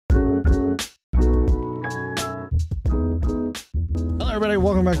everybody,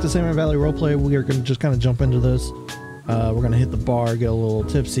 welcome back to Salmon Valley Roleplay. We are going to just kind of jump into this. We're going to hit the bar, get a little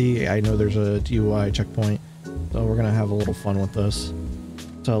tipsy. I know there's a DUI checkpoint, so we're going to have a little fun with this.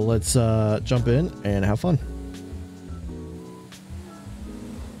 So let's jump in and have fun.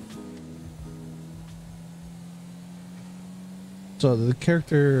 So the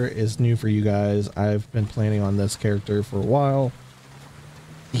character is new for you guys. I've been planning on this character for a while.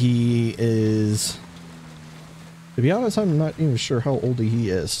 He is... To be honest, I'm not even sure how old he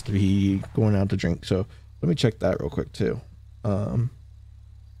is to be going out to drink. So let me check that real quick too. Because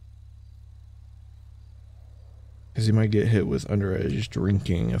he might get hit with underage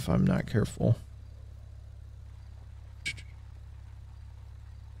drinking if I'm not careful.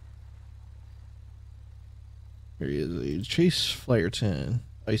 Here he is, Chase Flyerton.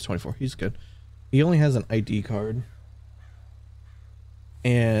 Oh, he's 24. He's good. He only has an ID card.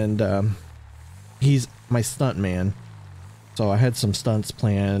 And he's my stunt man, so I had some stunts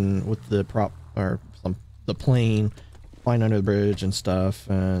planned with the prop or the plane flying under the bridge and stuff,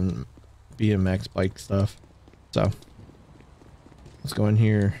 and BMX bike stuff. So let's go in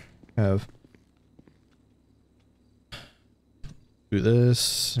here, do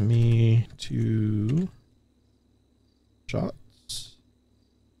this. Me 2 shots.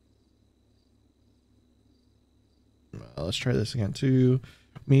 Let's try this again. 2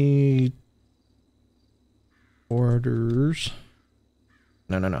 me orders.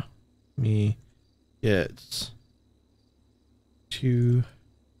 No. Me gets 2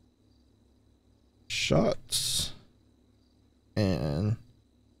 shots and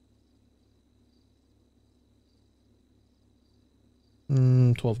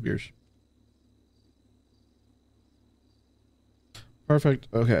 12 beers. Perfect.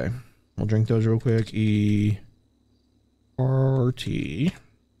 Okay, we'll drink those real quick. Party.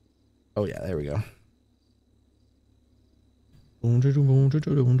 Oh yeah, there we go.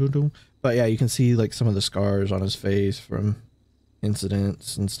 But yeah, you can see like some of the scars on his face from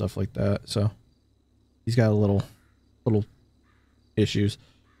incidents and stuff like that. So he's got a little issues.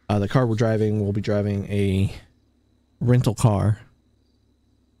 The car we'll be driving a rental car.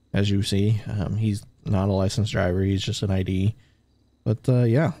 As you see, he's not a licensed driver. He's just an ID. But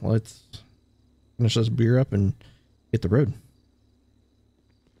yeah, let's finish this beer up and hit the road.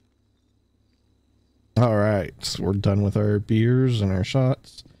 All right, so we're done with our beers and our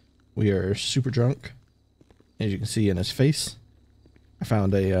shots. We are super drunk, as you can see in his face. I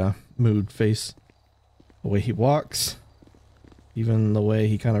found a mood face. The way he walks, even the way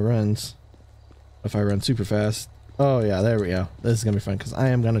he kind of runs. If I run super fast, oh yeah, there we go. This is gonna be fun because I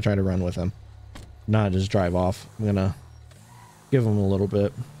am gonna try to run with him, not just drive off. I'm gonna give him a little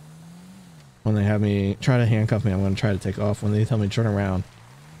bit. When they have me try to handcuff me, I'm gonna try to take off. When they tell me to turn around,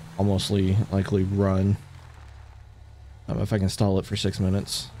 I'll mostly likely run. If I can stall it for 6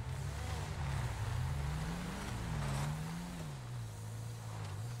 minutes.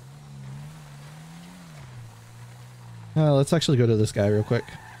 Let's actually go to this guy real quick.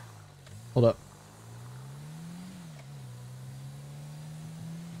 Hold up.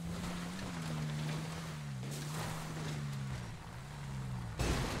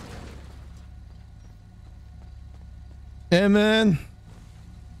 Hey man.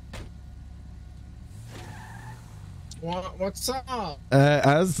 What's up?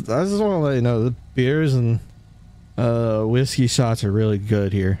 I just want to let you know the beers and whiskey shots are really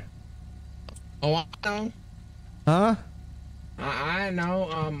good here. Oh, I know. Huh? I know.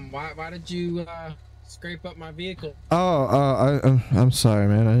 Why did you scrape up my vehicle? Oh, I'm sorry,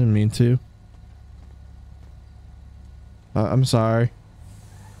 man. I didn't mean to. I'm sorry.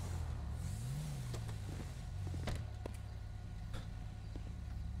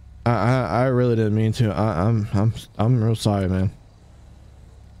 I really didn't mean to. I'm real sorry, man.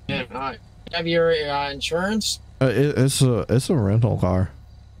 Yeah, have your insurance? It's a rental car.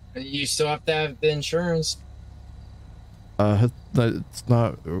 You still have to have the insurance. It's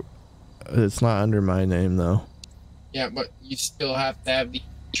not under my name though. Yeah, but you still have to have the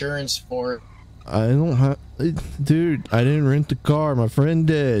insurance for it. I don't have, dude. I didn't rent the car. My friend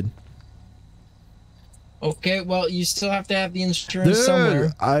did. Okay, well, you still have to have the insurance Dude,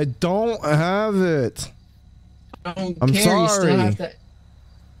 somewhere. I don't have it. I'm sorry. You still have to.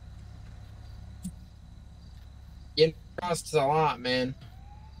 It costs a lot, man.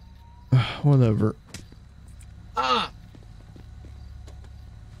 Whatever. Ah.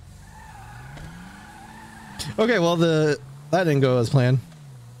 Okay, well that didn't go as planned.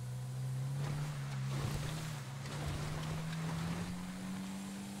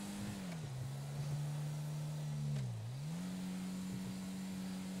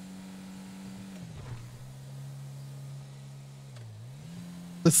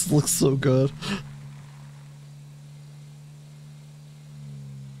 This looks so good.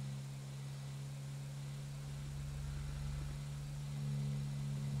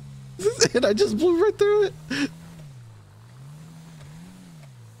 And I just blew right through it.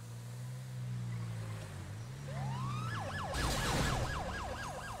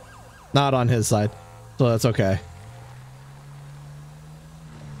 Not on his side, so that's okay.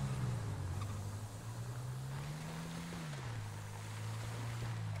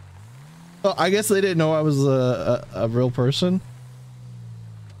 Well, I guess they didn't know I was a real person.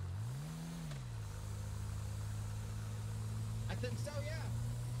 I think so, yeah.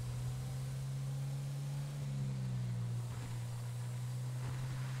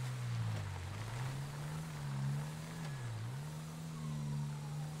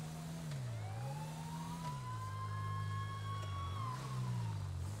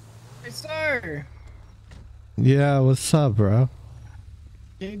 Hey, sir. Yeah, what's up, bro?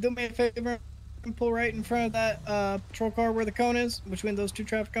 Can you do me a favor and pull right in front of that patrol car where the cone is, between those two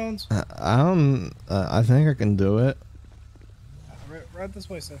traffic cones? I don't. I think I can do it. Right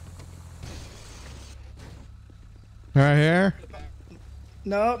this way, sir. Right here.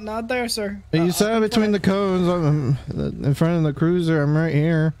 No, not there, sir. You said between the cones. I'm in front of the cruiser. I'm right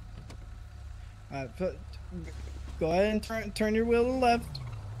here. Go ahead and turn your wheel to the left.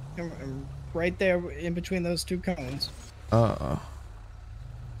 And right there, in between those two cones.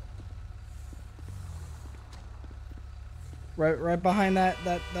 Right behind that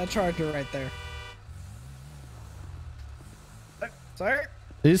charger right there. Sir?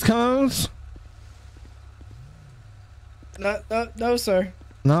 These cones? No, sir.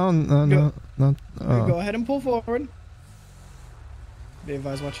 No. Go ahead and pull forward. Be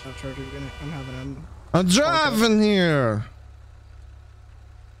advised, watch out, charger. I'm having I'm driving here.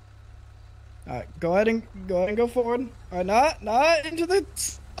 Alright, go ahead and go forward. Alright, not into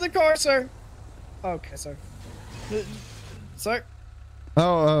the car, sir. Okay, sir. Sir.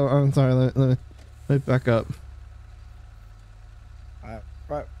 Oh, I'm sorry. Let me back up.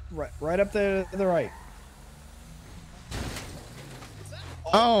 Right up there to the right.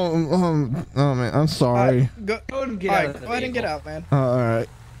 Oh man, I'm sorry. Go ahead and get out, man. All right.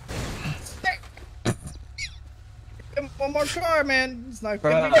 One more car, man. It's not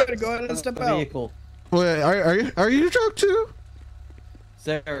gonna be good. Go ahead and step out. Vehicle. Wait, are you drunk too?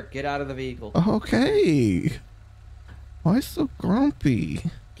 Sir, get out of the vehicle. Okay. Why so grumpy?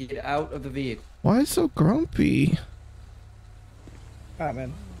 Get out of the vehicle. Why so grumpy? Alright,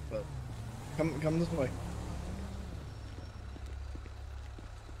 man. Come this way.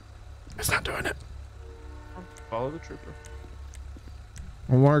 It's not doing it. Follow the trooper.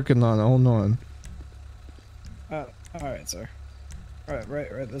 I'm working on it. Hold on. Alright, sir. Alright,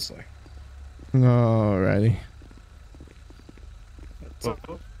 right this way. Alrighty. Oh,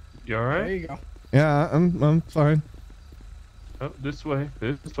 you alright? There you go. Yeah, I'm fine. Oh, this way.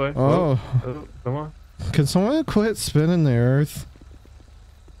 This way. Oh. Oh, come on. Can someone quit spinning the earth?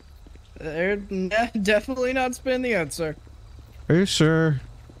 They're definitely not spinning the earth, sir. Are you sure?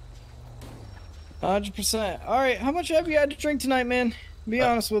 100%. Alright, how much have you had to drink tonight, man? Be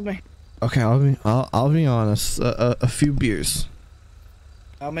honest with me. Okay, I'll be honest. A few beers.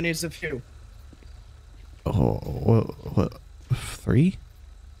 How many is a few? Oh, what? 3?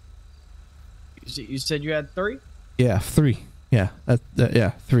 You said you had 3? Yeah, 3. Yeah,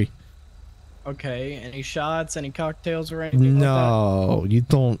 yeah, 3. Okay, any shots, any cocktails or anything like that? No, you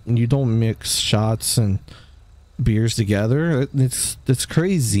don't mix shots and beers together. It's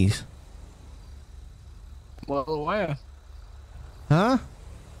crazy. Well, why? Huh?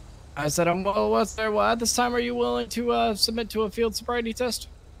 I said, what's there? Why at this time are you willing to submit to a field sobriety test?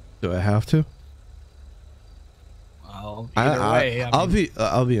 Do I have to? Well, either way, I'll be.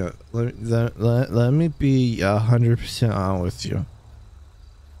 Let me be 100% on with you.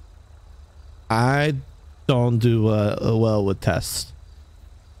 I don't do well with tests.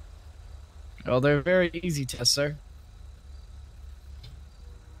 Oh, they're very easy tests, sir.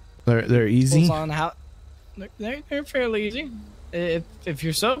 They're easy. On how they're fairly easy. If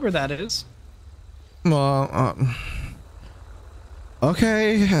you're sober, that is. Well,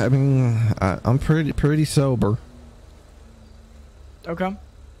 okay. I mean, I'm pretty sober. Okay.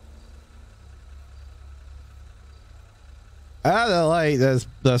 Ah, the light.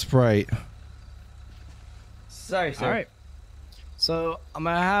 That's bright. Sorry, sir. All right. So I'm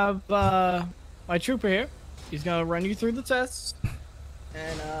gonna have my trooper here. He's gonna run you through the tests,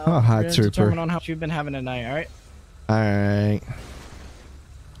 and hi, we're gonna trooper. determine on how you've been having tonight. All right. All right.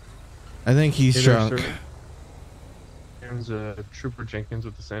 I think he's Hey there, drunk. sir. Here's Trooper Jenkins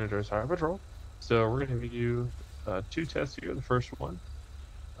with the San Andreas Highway Patrol. So we're going to give you 2 tests here. The first one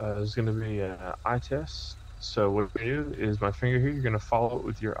There's going to be an eye test. So what we do is my finger here, you're going to follow it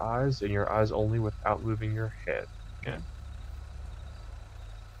with your eyes, and your eyes only without moving your head. Okay?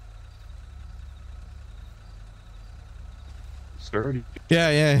 Sir,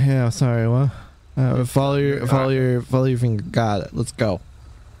 Yeah. Sorry, what? Follow your finger. Got it. Let's go.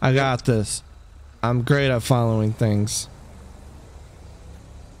 I got this. I'm great at following things.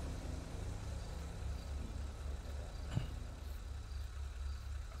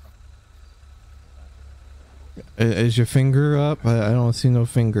 Is your finger up? I don't see no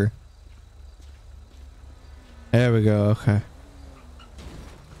finger. There we go. Okay.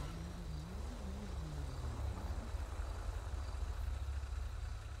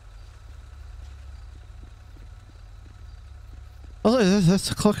 Oh, look, that's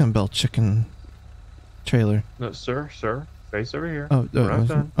the Cluck and Bell chicken trailer. No, sir, face over here. Oh, We're not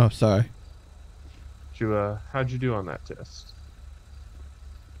done. oh, sorry. How'd you do on that test?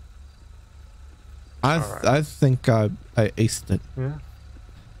 I think I aced it. Yeah.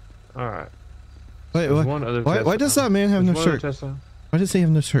 All right. Wait, why does that man have no shirt? Why does he have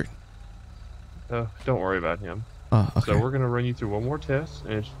no shirt? Oh, don't worry about him. Oh, okay. So we're gonna run you through one more test,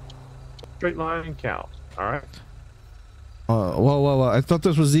 and it's straight line and count. All right. Whoa! I thought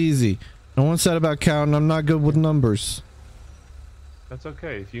this was easy. No one said about counting. I'm not good with numbers. That's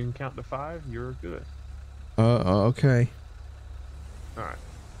okay. If you can count to 5, you're good. Okay. All right.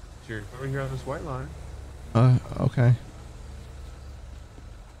 So you're over here on this white line. Okay.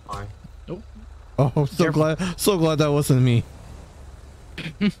 Fine. Nope. Oh, I'm so glad that wasn't me.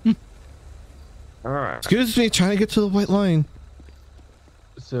 All right. Excuse me, trying to get to the white line.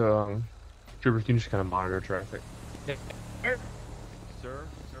 So, Trooper, can you just kind of monitor traffic? Yeah. Sir,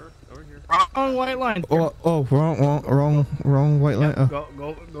 over here. Wrong white line. Oh, wrong white line. Yeah,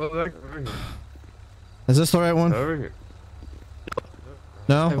 go there. Over here. Is this the right one? Over here.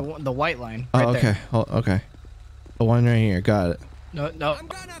 No. The white line. Oh, Right okay. there. Oh, okay. The one right here. Got it. No. I'm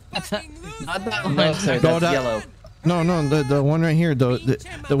gonna fucking lose Not that my one. No, sir, No, that's that- yellow. No, the one right here.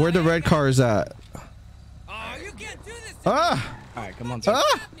 The where the red car is at. Oh, you can't do this. Ah! All right, come on, sir.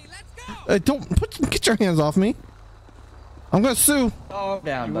 Ah! Let's go. Get your hands off me. I'm gonna sue. Calm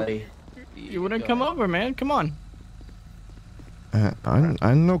down, buddy. You wouldn't come over, man. Come on.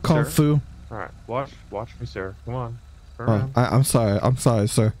 I know kung Sir? fu. All right. Watch me, sir. Come on. Turn Oh, around. I'm sorry,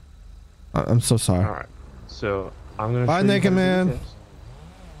 sir. I'm so sorry. All right. So I'm gonna. Bye, show you naked how to do man. the test.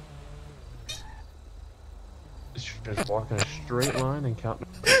 Just walk in a straight line and count to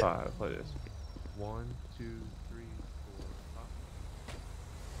 5 like this. 1, 2, 3, 4, 5.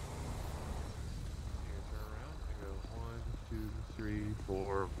 You turn around and go 1, 2, 3,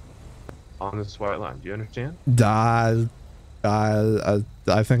 4 on this white line. Do you understand?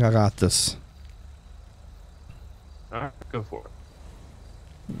 I think I got this. All right, go for it.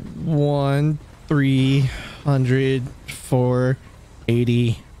 1, 300,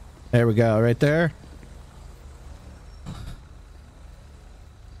 480. There we go, right there.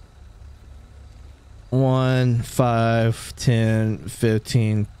 One, 5, 10,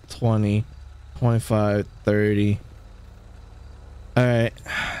 15, 20, 25, 30. All right,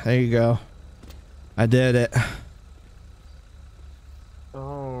 there you go. I did it.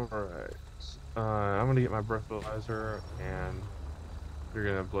 All right. I'm gonna get my breathalyzer and you're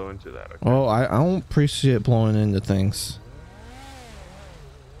gonna blow into that. Okay? Oh, I don't appreciate blowing into things.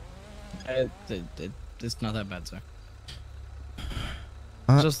 It's not that bad, sir.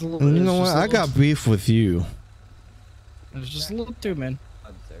 Just you know what? I got beef with you. It's just a little too, man.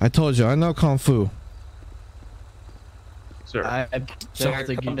 I told you, I know kung fu. Sir. I Sir, don't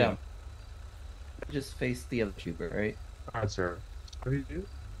think you calm do. down. Just face the other trooper, right? All right, sir. What do you do?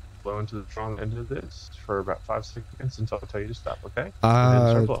 Blow into the strong end of this for about 5 seconds until I tell you to stop. Okay? And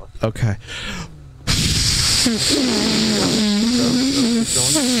then start blowing. Okay.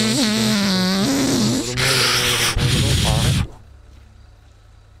 All right.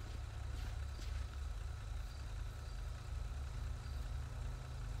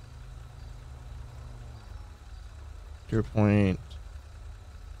 0.12.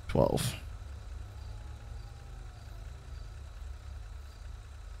 All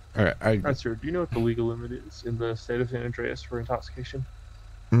right, All right, sir. Do you know what the legal limit is in the state of San Andreas for intoxication?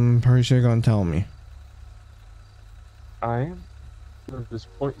 I'm pretty sure you're gonna tell me. I am. So this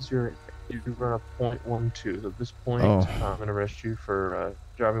 0.0, you can run a 0.12. At this point, Oh. I'm gonna arrest you for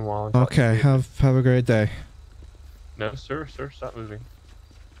driving while Okay, intoxicated. have a great day. No, sir, stop moving.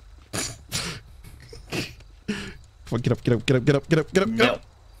 Come on, get up, get up, get up, get up, get up, get up, get up,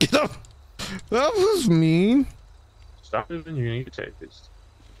 get up. That was mean. Stop moving. You're gonna get tased.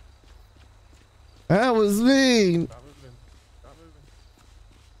 That was mean. Stop moving. Stop moving.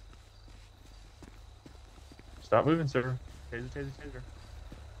 Stop moving, sir. Taser, taser, taser.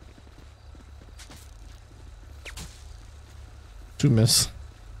 2 miss.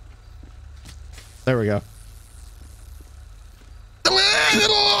 There we go.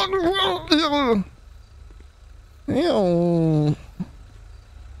 Ew.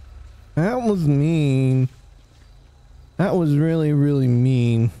 That was mean. That was really, really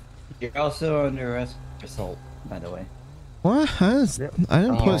mean. You're also under arrest for assault, by the way. What? I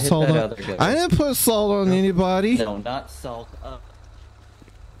didn't put hit salt that on. other guy. I didn't put salt on anybody. No, not salt up.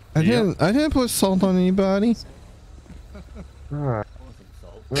 I didn't put salt on anybody. Alright. It wasn't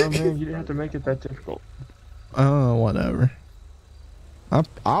salt. Well, man, you didn't have to make it that difficult. Oh, whatever.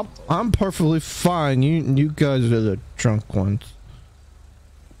 I'm perfectly fine. You guys are the drunk ones.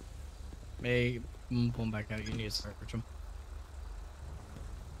 Hey, I'm pulling back out. You need to search him.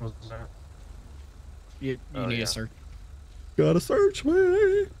 What was that? You Oh, need yeah. to search. Gotta search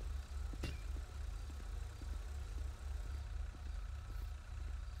me.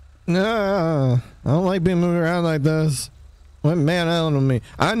 Nah, I don't like being moved around like this. What man out on me?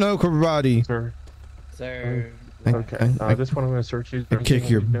 I know karate. Sir. Sir. Okay. This one I'm gonna search you. I kick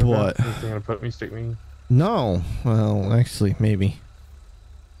your butt. Anything gonna put me, stick me? No. Well, actually, maybe.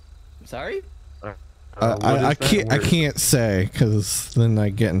 Sorry? What I is that? can't. I Where is it? can't say because then I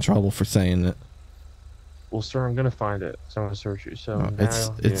get in trouble for saying it. Well, sir, I'm gonna find it, so I'm gonna search you. So Oh, now, it's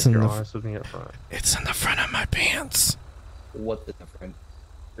yeah, in you're the honest with me up front. It's in the front of my pants. What the different?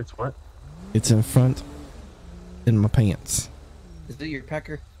 It's what? It's in front in my pants. Is it your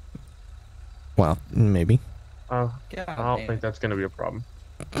pecker? Well, maybe. Oh, God I don't damn think it. that's gonna be a problem.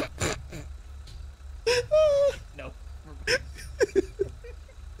 No.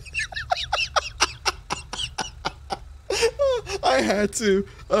 I had to.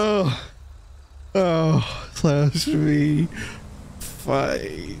 Oh, slash me.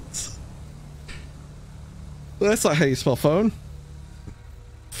 Fight. That's not how you spell phone.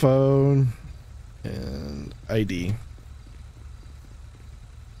 Phone and ID.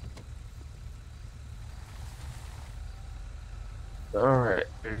 All right,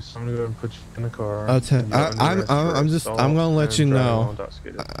 so I'm gonna go and put you in the car. I'm gonna let you know.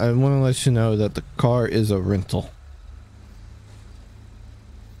 I want to let you know that the car is a rental.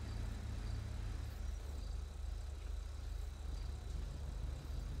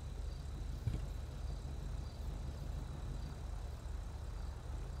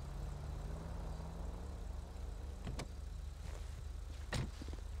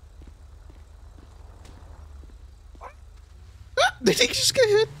 Did he just get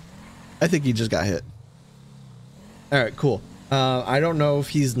hit? I think he just got hit. All right, cool. I don't know if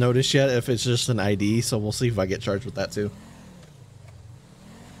he's noticed yet, if it's just an ID, so we'll see if I get charged with that too.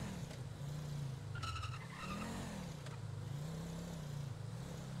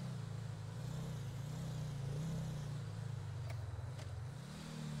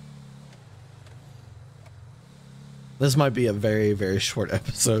 This might be a very, very short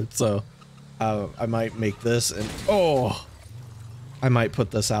episode, so I might make this and I might put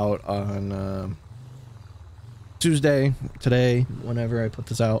this out on Tuesday, today, whenever I put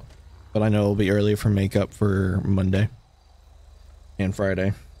this out. But I know it'll be early for makeup for Monday and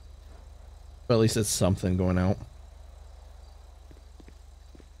Friday. But at least it's something going out.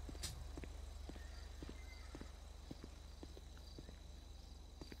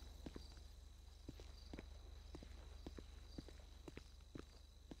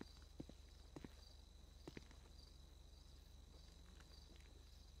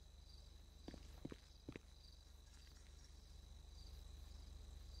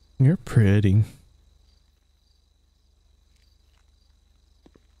 You're pretty.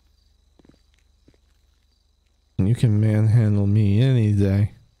 You can manhandle me any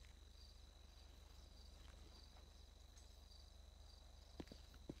day.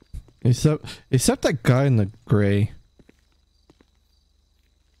 Except that guy in the gray.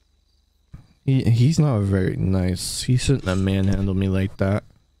 He's not very nice. He shouldn't have manhandled me like that.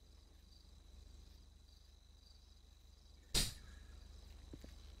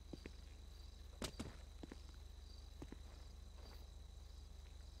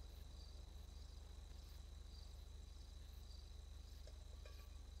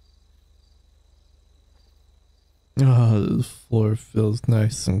 Oh, this floor feels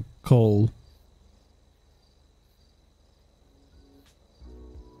nice and cold.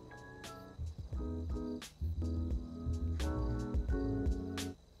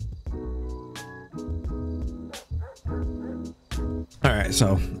 Alright,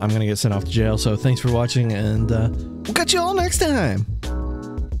 so I'm gonna get sent off to jail, so thanks for watching, and we'll catch you all next time!